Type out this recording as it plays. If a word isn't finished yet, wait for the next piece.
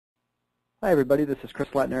Hi everybody, this is Chris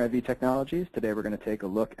Lettner at V Technologies. Today we're going to take a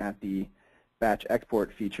look at the batch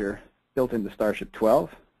export feature built into Starship 12.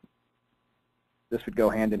 This would go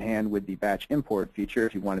hand in hand with the batch import feature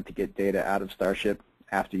if you wanted to get data out of Starship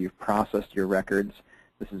after you've processed your records.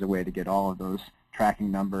 This is a way to get all of those tracking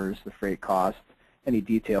numbers, the freight cost, any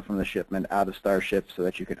detail from the shipment out of Starship so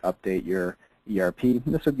that you could update your ERP. And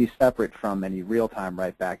this would be separate from any real-time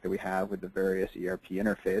write-back that we have with the various ERP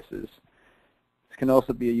interfaces. This can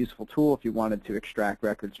also be a useful tool if you wanted to extract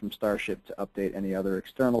records from Starship to update any other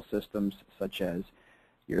external systems, such as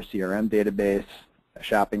your CRM database, a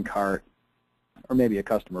shopping cart, or maybe a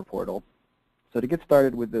customer portal. So to get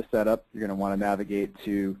started with this setup, you're going to want to navigate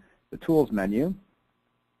to the Tools menu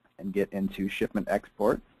and get into Shipment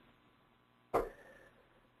Export.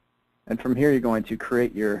 And from here, you're going to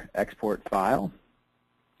create your export file.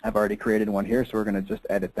 I've already created one here, so we're going to just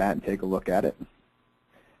edit that and take a look at it.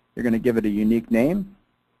 You're going to give it a unique name,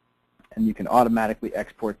 and you can automatically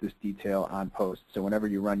export this detail on post. So whenever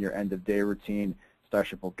you run your end-of-day routine,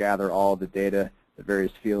 Starship will gather all of the data, the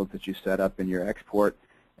various fields that you set up in your export,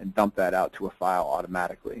 and dump that out to a file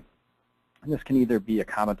automatically. And this can either be a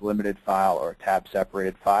comment-limited file or a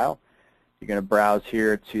tab-separated file. You're going to browse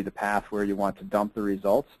here to the path where you want to dump the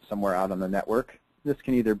results somewhere out on the network. This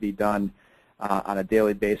can either be done on a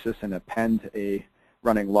daily basis and append a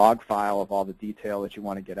running log file of all the detail that you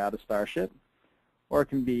want to get out of Starship, or it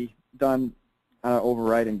can be done on an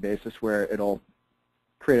overwriting basis where it'll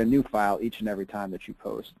create a new file each and every time that you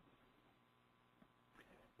post.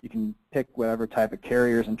 You can pick whatever type of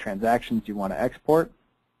carriers and transactions you want to export,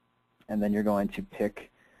 and then you're going to pick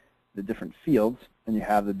the different fields, and you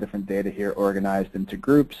have the different data here organized into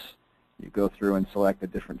groups. You go through and select the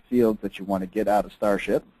different fields that you want to get out of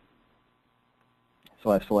Starship. So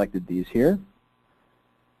I've selected these here.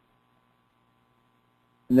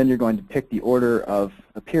 And then you're going to pick the order of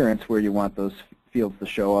appearance where you want those fields to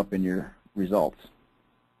show up in your results.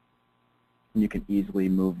 And you can easily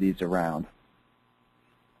move these around.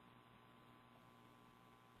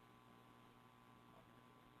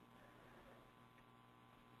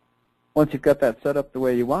 Once you've got that set up the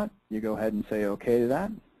way you want, you go ahead and say OK to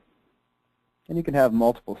that. And you can have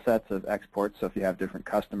multiple sets of exports. So if you have different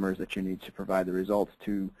customers that you need to provide the results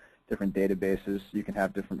to, different databases, you can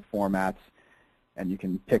have different formats, and you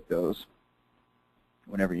can pick those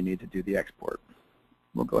whenever you need to do the export.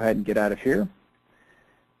 We'll go ahead and get out of here.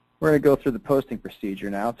 We're going to go through the posting procedure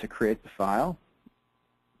now to create the file.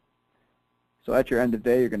 So at your end of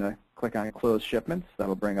day, you're going to click on Close Shipments. That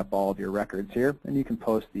will bring up all of your records here, and you can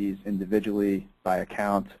post these individually by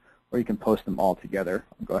account, or you can post them all together.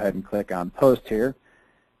 I'll go ahead and click on Post here.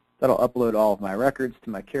 That'll upload all of my records to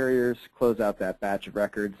my carriers, close out that batch of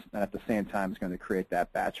records, and at the same time, it's going to create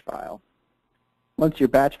that batch file. Once your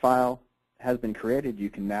batch file has been created, you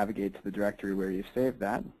can navigate to the directory where you saved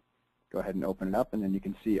that. Go ahead and open it up, and then you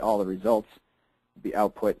can see all the results will be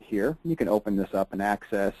output here. You can open this up in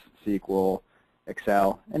Access, SQL,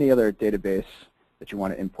 Excel, any other database that you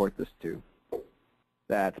want to import this to.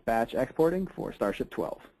 That's batch exporting for Starship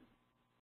 12.